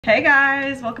Hey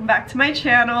guys, welcome back to my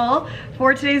channel.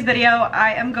 For today's video,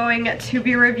 I am going to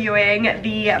be reviewing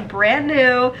the brand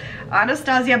new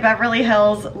Anastasia Beverly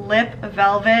Hills Lip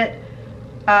Velvet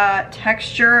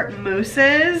texture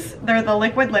mousses. They're the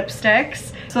liquid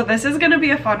lipsticks. So this is gonna be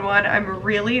a fun one. I'm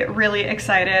really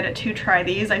excited to try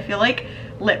these. I feel like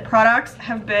lip products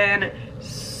have been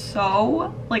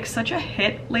such a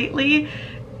hit lately,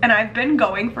 and I've been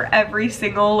going for every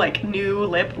single new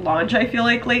lip launch I feel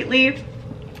like lately.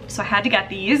 So I had to get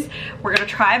these. We're gonna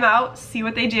try them out, see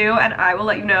what they do, and I will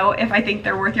let you know if I think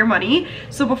they're worth your money.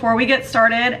 So before we get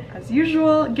started, as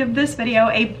usual, give this video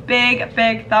a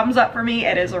big thumbs up for me.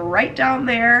 It is right down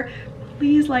there.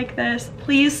 Please like this,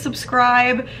 please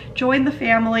subscribe, join the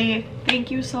family.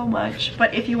 Thank you so much.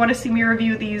 But if you wanna see me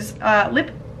review these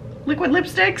liquid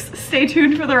lipsticks, stay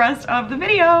tuned for the rest of the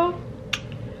video. All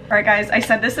right guys, I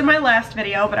said this in my last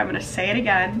video, but I'm gonna say it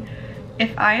again.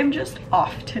 If I am just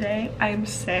off today, I am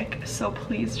sick, so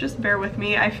please just bear with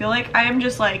me. I feel like I am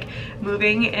just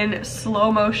moving in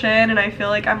slow motion, and I feel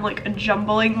like I'm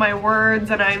jumbling my words,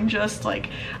 and I'm just I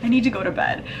need to go to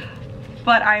bed.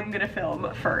 But I'm gonna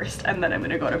film first, and then I'm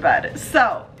gonna go to bed.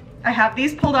 So I have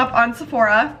these pulled up on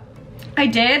Sephora. I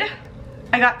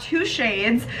got 2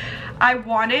 shades. I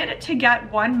wanted to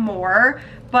get one more,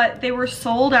 but they were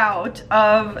sold out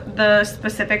of the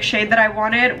specific shade that I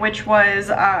wanted, which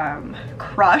was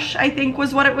Crush, I think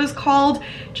was what it was called.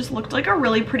 Just looked like a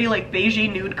really pretty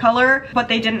beigey nude color, but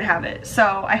they didn't have it.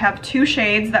 So I have 2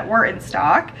 shades that were in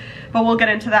stock, but we'll get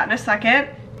into that in a second.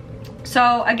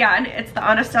 So again, it's the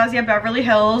Anastasia Beverly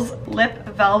Hills Lip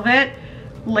Velvet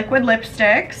Liquid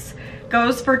Lipsticks.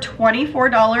 Goes for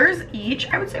 $24 each.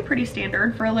 I would say pretty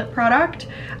standard for a lip product.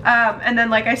 And then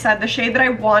like I said, the shade that I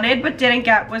wanted but didn't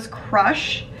get was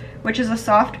Crush, which is a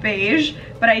soft beige,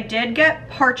 but I did get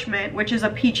Parchment, which is a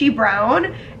peachy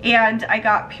brown, and I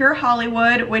got Pure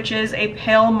Hollywood, which is a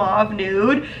pale mauve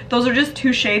nude. Those are just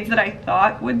 2 shades that I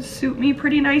thought would suit me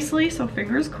pretty nicely, so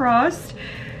fingers crossed.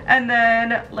 And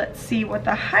then let's see what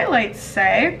the highlights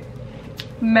say.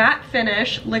 Matte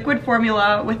finish, liquid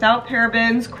formula, without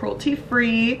parabens,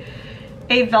 cruelty-free,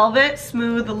 a velvet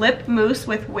smooth lip mousse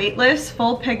with weightless,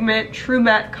 full pigment, true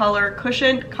matte color,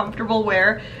 cushioned, comfortable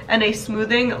wear, and a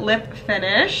smoothing lip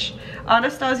finish.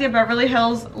 Anastasia Beverly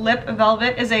Hills Lip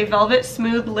Velvet is a velvet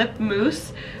smooth lip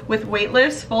mousse with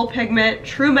weightless, full pigment,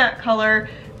 true matte color,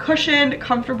 cushioned,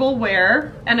 comfortable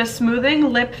wear, and a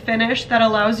smoothing lip finish that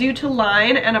allows you to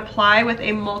line and apply with a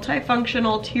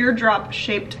multifunctional teardrop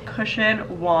shaped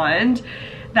cushion wand.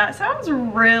 That sounds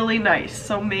really nice.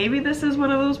 So maybe this is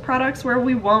one of those products where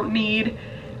we won't need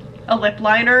a lip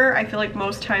liner. I feel like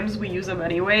most times we use them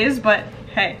anyways, but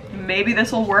hey, maybe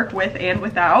this will work with and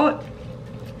without.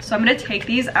 So I'm gonna take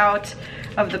these out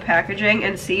of the packaging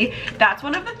and see. That's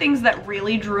one of the things that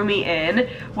really drew me in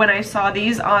when I saw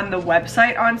these on the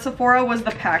website on Sephora, was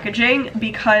the packaging,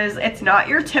 because it's not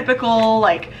your typical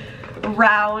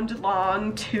round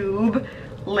long tube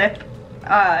liquid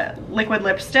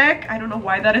lipstick. I don't know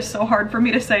why that is so hard for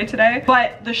me to say today,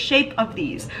 but the shape of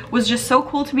these was just so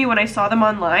cool to me when I saw them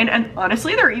online, and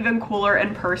honestly they're even cooler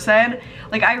in person.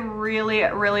 I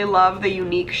really love the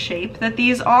unique shape that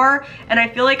these are, and I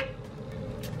feel like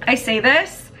I say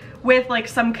this with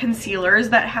some concealers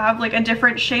that have a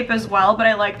different shape as well, but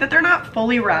I like that they're not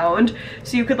fully round,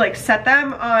 so you could set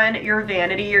them on your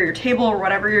vanity or your table or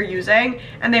whatever you're using,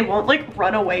 and they won't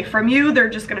run away from you. They're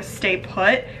just gonna stay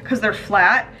put because they're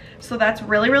flat. So that's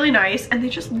really nice, and they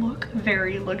just look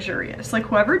very luxurious.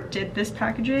 Whoever did this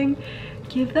packaging,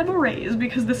 give them a raise,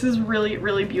 because this is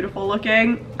really beautiful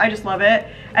looking. I just love it,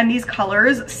 and these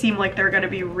colors seem like they're gonna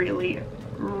be really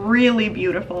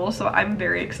beautiful, so I'm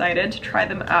very excited to try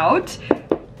them out.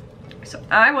 So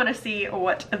I want to see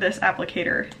what this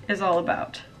applicator is all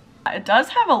about. It does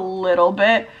have a little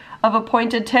bit of a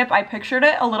pointed tip. I pictured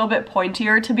it a little bit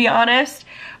pointier, to be honest,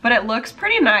 but it looks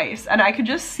pretty nice, and I could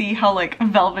just see how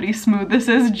velvety smooth this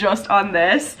is just on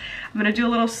this. I'm gonna do a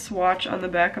little swatch on the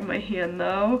back of my hand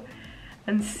though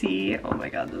and see. Oh my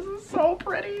god, this is so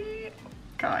pretty,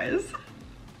 guys.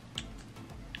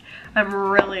 I'm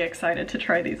really excited to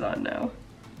try these on now.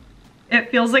 It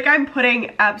feels like I'm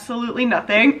putting absolutely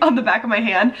nothing on the back of my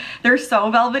hand. They're so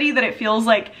velvety that it feels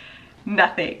like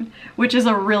nothing, which is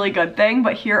a really good thing.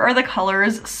 But here are the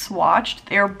colors swatched.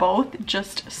 They are both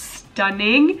just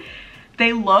stunning.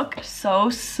 They look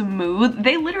so smooth.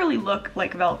 They literally look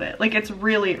like velvet. Like, it's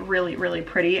really, really, really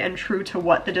pretty and true to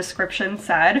what the description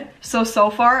said. So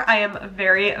far I am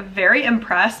very, very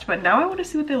impressed, but now I want to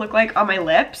see what they look like on my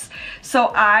lips. So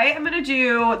I am going to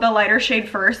do the lighter shade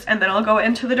first, and then I'll go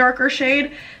into the darker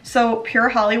shade. So Pure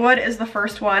Hollywood is the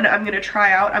first one I'm going to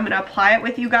try out. I'm going to apply it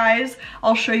with you guys.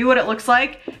 I'll show you what it looks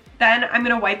like. Then I'm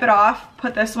going to wipe it off,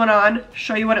 put this one on,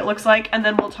 show you what it looks like, and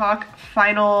then we'll talk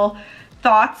final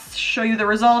thoughts, show you the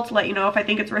results, let you know if I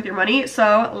think it's worth your money.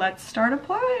 So let's start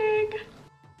applying.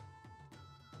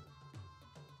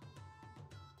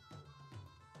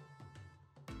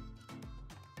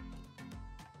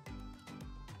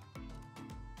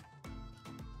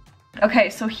 Okay,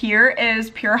 so here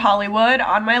is Pure Hollywood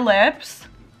on my lips.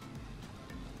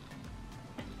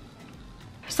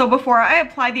 So before I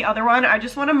apply the other one, I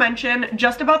just want to mention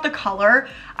just about the color.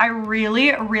 I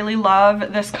really, really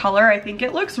love this color. I think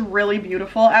it looks really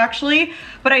beautiful actually,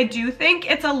 but I do think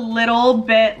it's a little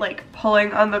bit like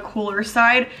pulling on the cooler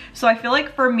side. So I feel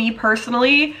like for me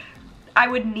personally, I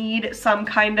would need some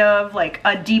kind of like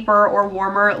a deeper or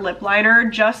warmer lip liner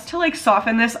just to like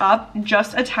soften this up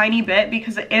just a tiny bit,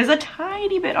 because it is a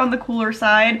tiny bit on the cooler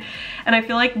side. And I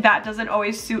feel like that doesn't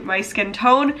always suit my skin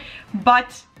tone,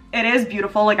 but it is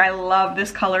beautiful. Like, I love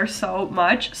this color so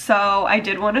much. So I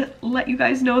did want to let you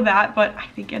guys know that, but I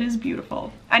think it is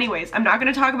beautiful. Anyways, I'm not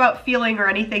going to talk about feeling or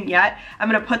anything yet. I'm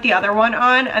going to put the other one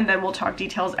on and then we'll talk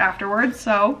details afterwards.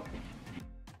 So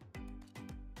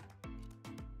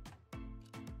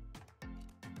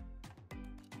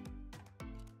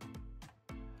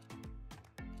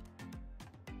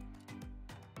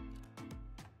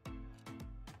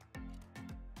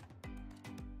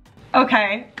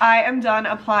okay, I am done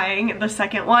applying the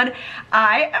second one.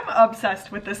 I am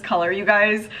obsessed with this color, you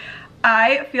guys.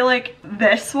 I feel like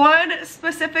this one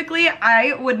specifically,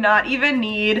 I would not even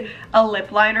need a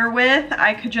lip liner with.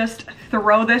 I could just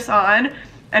throw this on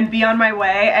and be on my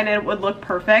way and it would look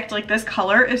perfect. Like, this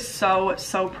color is so,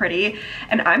 so pretty.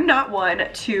 And I'm not one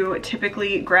to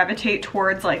typically gravitate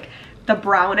towards like the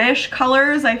brownish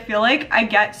colors. I feel like I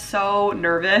get so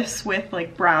nervous with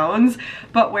like browns,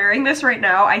 but wearing this right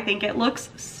now, I think it looks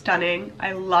stunning.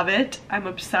 I love it. I'm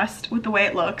obsessed with the way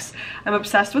it looks. I'm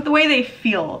obsessed with the way they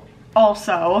feel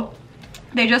also.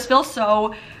 They just feel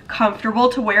so comfortable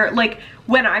to wear. Like,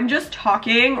 when I'm just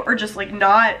talking or just like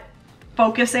not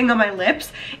focusing on my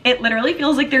lips, it literally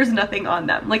feels like there's nothing on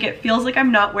them. Like, it feels like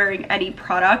I'm not wearing any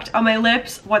product on my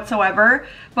lips whatsoever.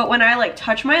 But when I like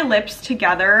touch my lips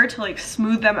together to like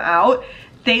smooth them out,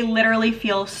 they literally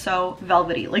feel so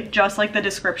velvety. Like, just like the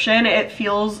description, it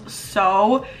feels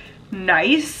so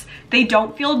nice. They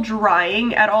don't feel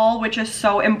drying at all, which is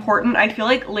so important. I feel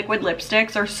like liquid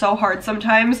lipsticks are so hard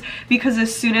sometimes because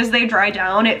as soon as they dry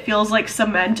down, it feels like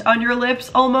cement on your lips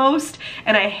almost.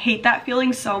 And I hate that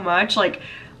feeling so much. Like,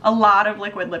 a lot of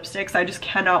liquid lipsticks, I just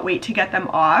cannot wait to get them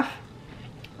off.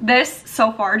 This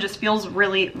so far just feels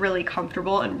really, really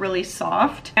comfortable and really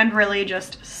soft and really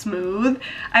just smooth.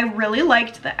 I really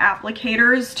liked the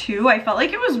applicators too. I felt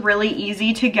like it was really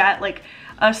easy to get like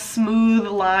a smooth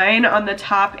line on the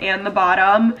top and the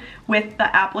bottom with the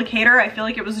applicator. I feel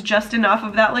like it was just enough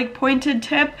of that like pointed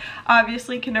tip.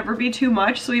 Obviously it can never be too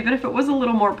much, so even if it was a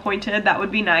little more pointed, that would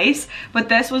be nice. But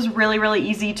this was really, really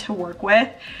easy to work with.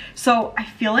 So I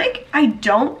feel like I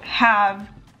don't have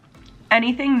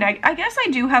anything I guess I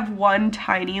do have one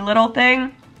tiny little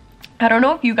thing. I don't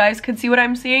know if you guys could see what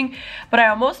I'm seeing, but I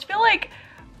almost feel like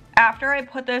after I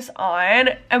put this on,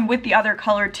 and with the other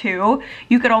color too,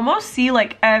 you could almost see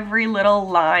like every little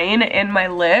line in my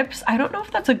lips. I don't know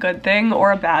if that's a good thing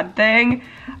or a bad thing,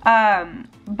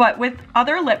 but with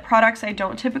other lip products, I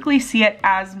don't typically see it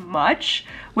as much.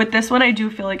 With this one, I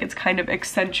do feel like it's kind of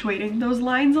accentuating those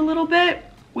lines a little bit,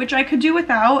 which I could do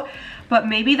without, but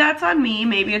maybe that's on me.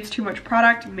 Maybe it's too much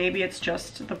product. Maybe it's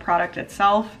just the product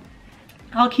itself.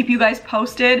 I'll keep you guys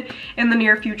posted in the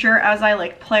near future as I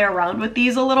like play around with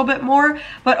these a little bit more.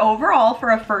 But overall, for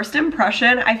a first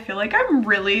impression, I feel like I'm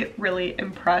really, really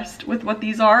impressed with what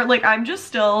these are. Like, I'm just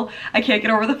still, I can't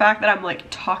get over the fact that I'm like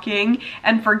talking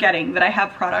and forgetting that I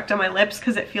have product on my lips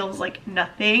because it feels like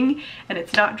nothing and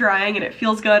it's not drying and it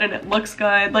feels good and it looks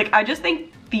good. Like, I just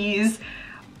think these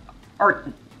are,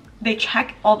 they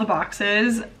check all the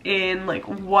boxes in like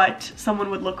what someone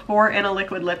would look for in a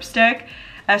liquid lipstick.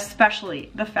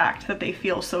 Especially the fact that they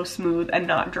feel so smooth and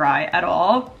not dry at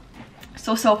all.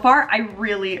 So far, I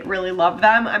really, really love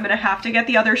them. I'm gonna have to get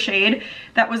the other shade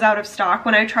that was out of stock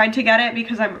when I tried to get it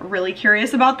because I'm really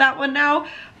curious about that one now.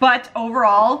 But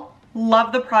overall,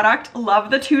 Love the product, love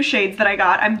the 2 shades that I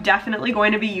got. I'm definitely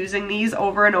going to be using these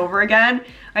over and over again.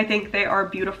 I think they are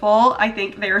beautiful. I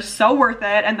think they are so worth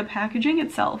it, and the packaging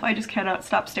itself, I just cannot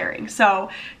stop staring. So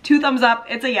 2 thumbs up,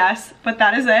 it's a yes, but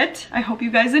that is it. I hope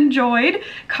you guys enjoyed.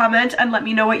 Comment and let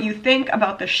me know what you think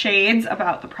about the shades,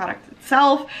 about the product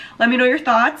itself. Let me know your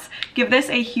thoughts. Give this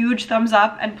a huge thumbs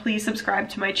up and please subscribe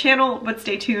to my channel, but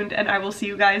stay tuned and I will see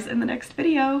you guys in the next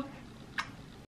video.